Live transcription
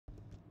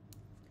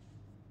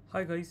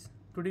Hi guys,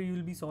 today we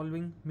will be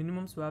solving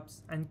minimum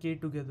swaps and k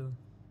together.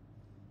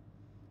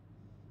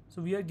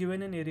 So we are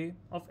given an array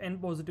of n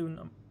positive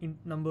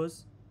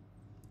numbers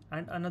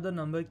and another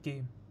number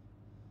k.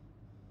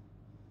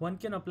 One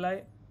can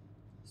apply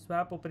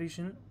swap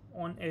operation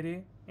on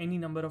array any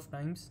number of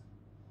times.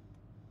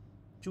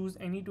 Choose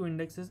any two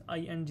indexes I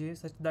and j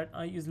such that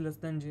I is less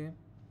than j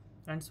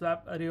and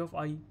swap array of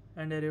I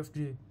and array of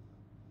j.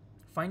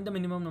 Find the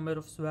minimum number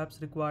of swaps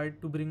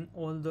required to bring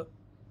all the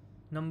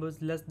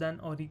numbers less than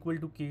or equal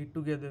to k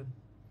together.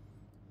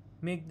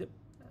 Make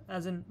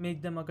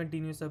them a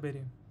continuous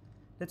subarray.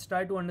 Let's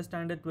try to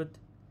understand it with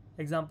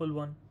example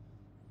 1.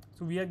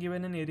 So we are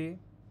given an array.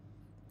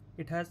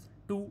 It has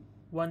 2,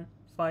 1,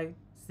 5,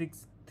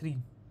 6, 3.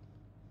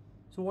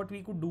 So what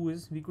we could do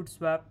is we could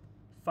swap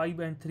 5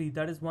 and 3,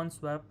 that is one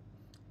swap,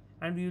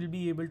 and we will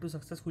be able to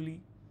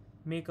successfully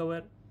make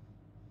our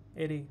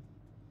array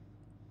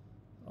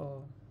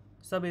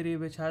subarray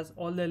which has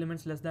all the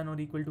elements less than or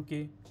equal to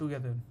k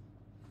together.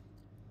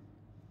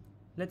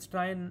 Let's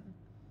try and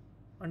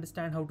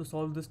understand how to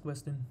solve this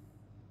question.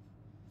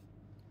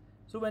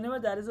 So whenever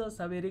there is a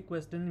subarray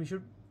question, we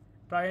should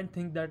try and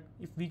think that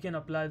if we can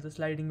apply the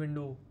sliding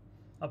window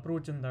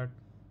approach in that.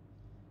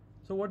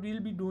 So what we'll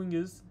be doing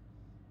is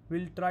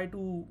we'll try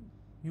to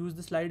use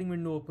the sliding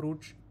window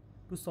approach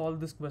to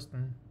solve this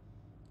question.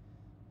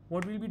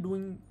 What we'll be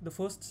doing, the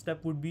first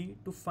step would be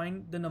to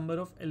find the number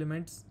of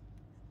elements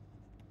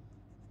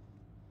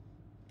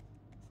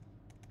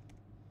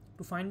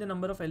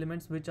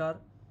which are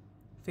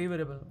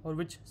favorable or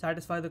which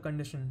satisfy the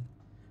condition.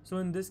 So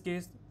in this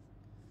case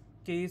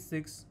k is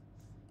 6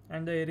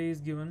 and the array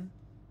is given.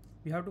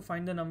 We have to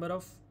find the number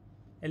of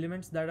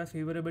elements that are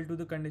favorable to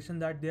the condition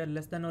that they are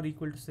less than or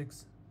equal to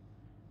 6.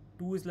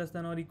 2 is less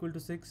than or equal to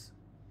 6,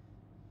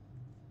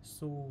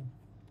 so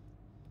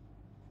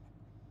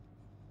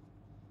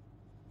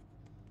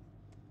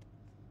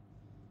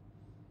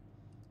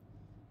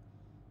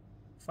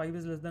five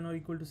is less than or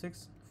equal to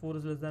 6, 4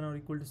 is less than or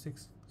equal to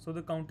 6, so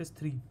the count is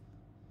 3.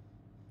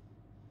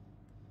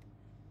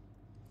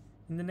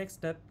 In the next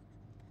step,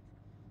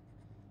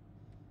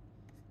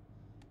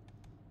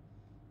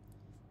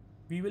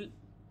 we will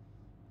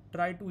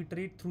try to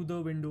iterate through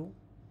the window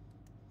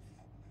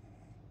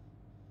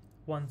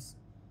once.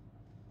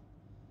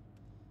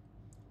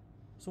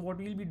 So what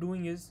we'll be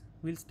doing is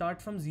we'll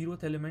start from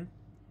 0th element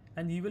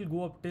and we will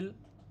go up till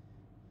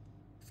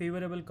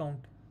favorable count,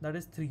 that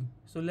is 3.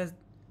 So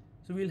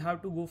we'll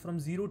have to go from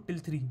 0 till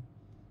 3,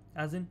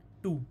 as in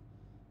 2,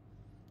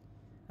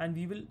 and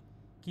we will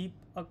keep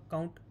a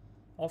count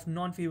of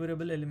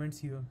non-favorable elements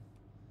here.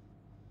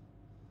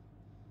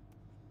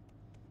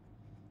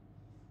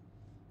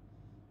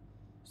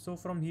 So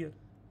from here,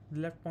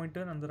 the left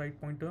pointer and the right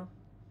pointer,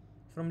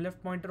 from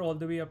left pointer all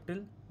the way up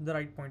till the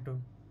right pointer.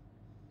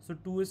 So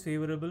 2 is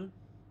favorable,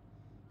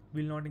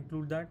 we'll not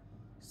include that.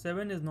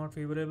 7 is not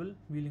favorable,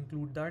 we'll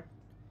include that.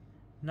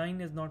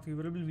 9 is not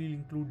favorable, we'll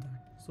include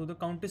that. So the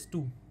count is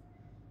 2.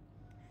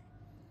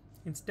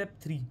 In step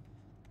 3,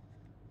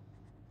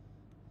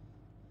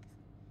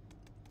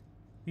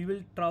 we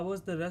will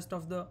traverse the rest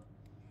of the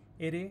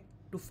array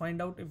to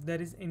find out if there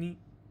is any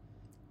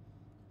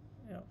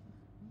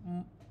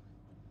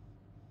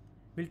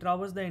we'll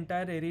traverse the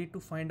entire array to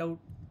find out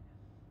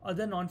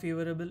other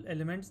non-favorable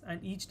elements,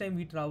 and each time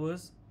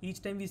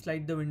we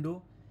slide the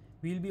window,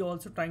 we'll be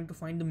also trying to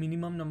find the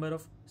minimum number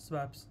of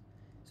swaps.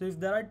 So if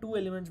there are 2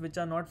 elements which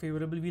are not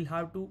favorable, we'll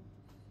have to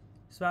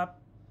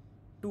swap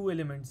 2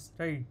 elements,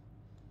 right?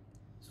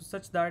 So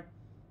such that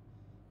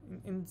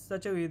in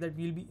such a way that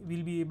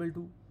we'll be able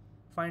to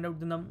find out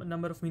the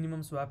number of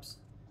minimum swaps.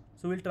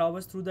 So we'll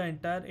traverse through the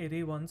entire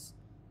array once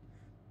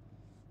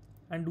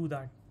and do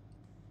that.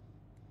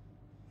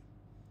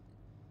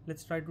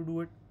 Let's try to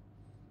do it.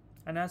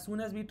 And as soon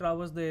as we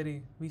traverse the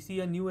array, we see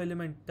a new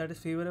element that is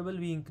favorable,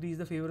 we increase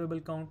the favorable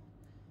count,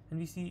 and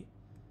we see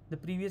the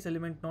previous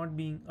element not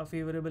being a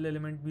favorable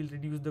element, we'll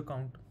reduce the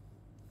count.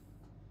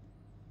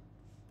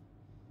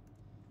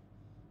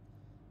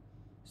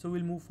 So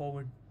we'll move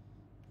forward.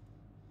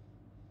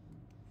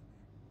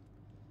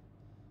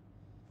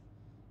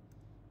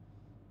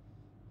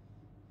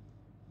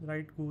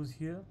 Right goes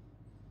here.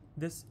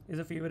 This is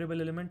a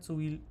favorable element, so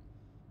we'll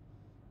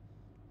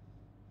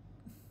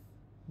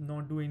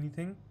not do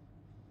anything.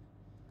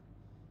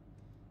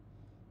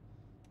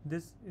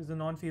 This is a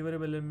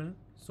non-favorable element,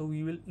 so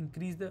we will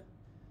increase the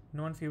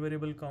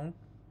non-favorable count.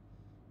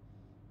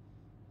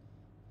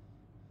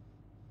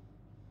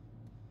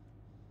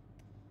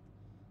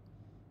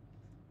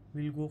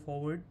 We'll go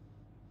forward.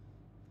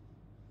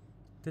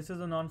 This is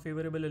a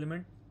non-favorable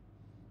element,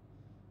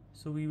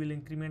 so we will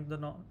increment the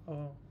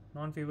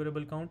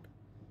non-favorable count,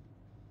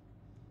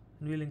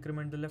 and we'll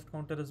increment the left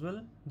counter as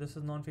well. This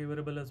is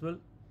non-favorable as well,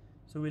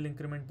 so we'll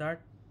increment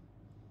that.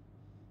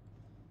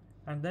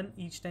 And then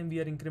each time we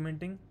are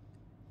incrementing,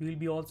 we will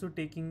be also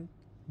taking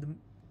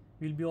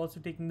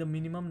the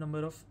minimum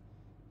number of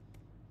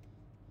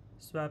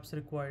swaps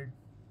required.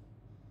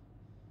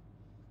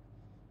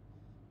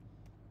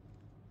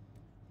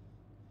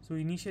 So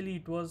initially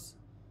it was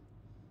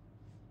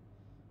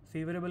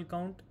favorable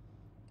count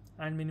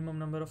and minimum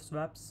number of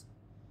swaps.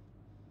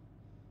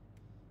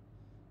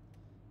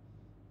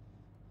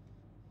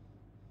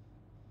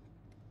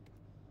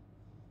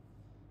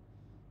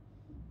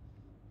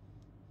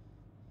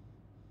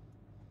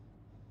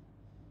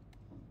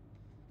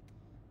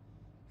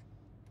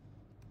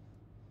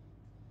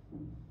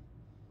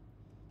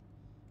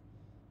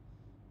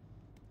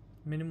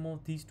 Minimum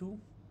of these two.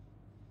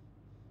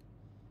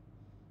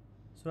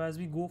 So as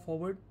we go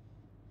forward,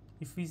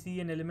 if we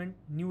see an element,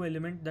 new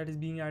element that is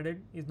being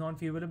added is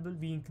non-favorable,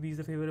 we increase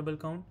the favorable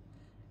count,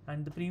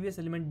 and the previous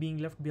element being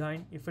left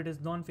behind, if it is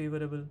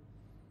non-favorable,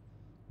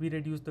 we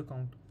reduce the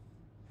count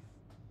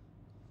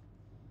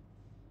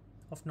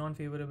of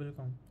non-favorable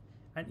count.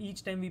 And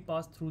each time we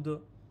pass through the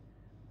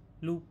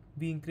loop,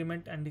 we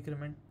increment and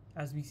decrement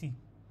as we see.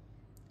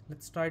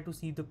 Let's try to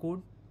see the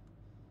code.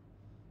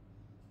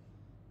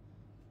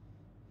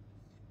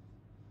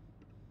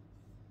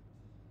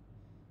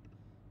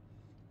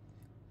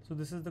 So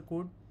this is the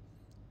code.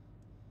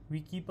 We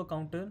keep a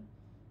counter,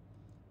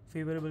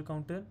 favorable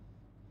counter.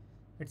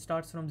 It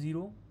starts from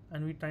 0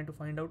 and we try to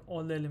find out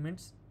all the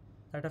elements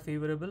that are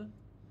favorable,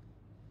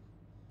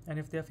 and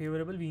if they are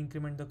favorable we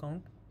increment the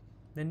count.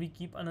 Then we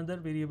keep another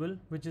variable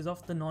which is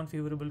of the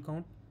non-favorable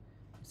count.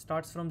 It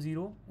starts from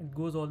 0, it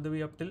goes all the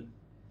way up till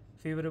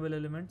favorable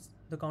elements,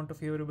 the count of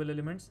favorable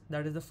elements.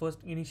 That is the first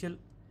initial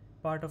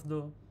part of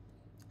the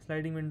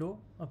sliding window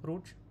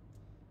approach.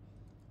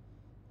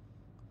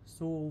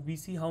 So we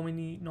see how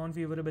many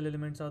non-favorable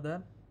elements are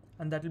there,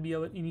 and that will be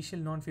our initial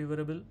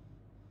non-favorable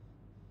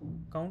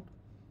count.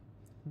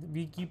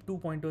 We keep 2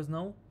 pointers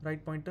now,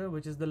 right pointer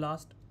which is the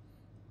last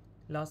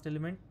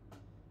element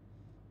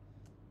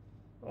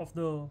of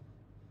the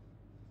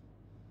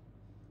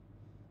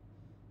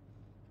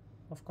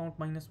count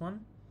 -1,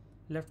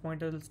 left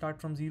pointer will start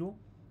from 0,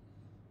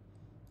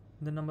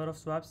 the number of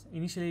swaps.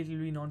 Initially it will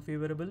be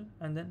non-favorable,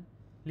 and then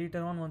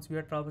later on, once we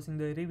are traversing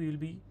the array, we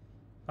will be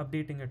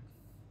updating it.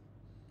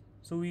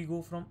 So we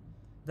go from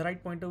the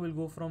right pointer will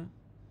go from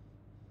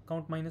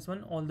count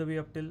 -1 all the way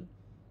up till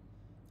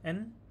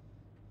n.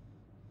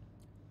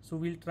 So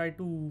we'll try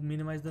to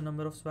minimize the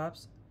number of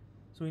swaps.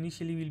 So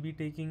initially we'll be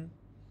taking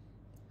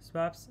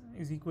swaps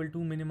is equal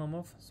to minimum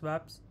of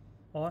swaps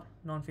or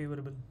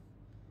non-favorable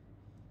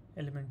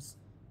elements.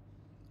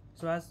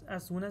 So as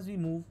soon as we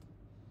move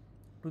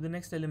to the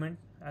next element,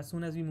 as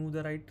soon as we move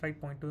the right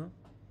pointer,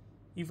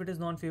 if it is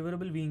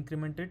non-favorable we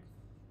increment it.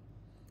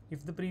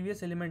 If the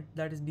previous element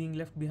that is being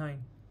left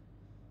behind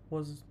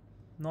was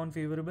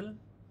non-favorable,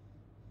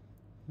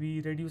 we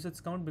reduce its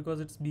count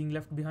because it's being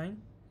left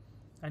behind,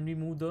 and we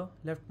move the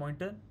left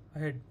pointer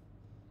ahead.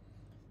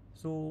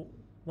 So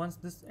once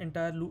this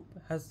entire loop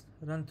has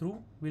run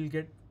through, we'll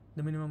get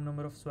the minimum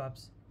number of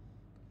swaps.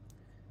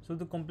 So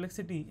the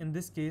complexity in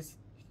this case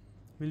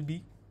will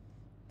be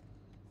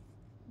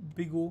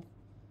big O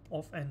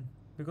of n,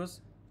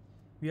 because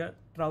we are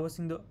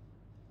traversing the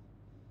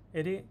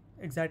array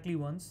exactly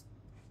once,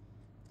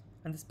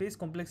 and the space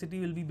complexity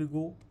will be big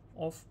O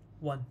of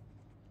 1,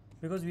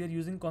 because we are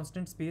using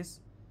constant space,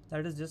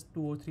 that is just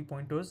 2 or 3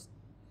 pointers.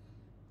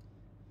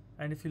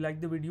 And if you like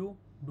the video,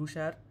 do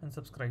share and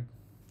subscribe.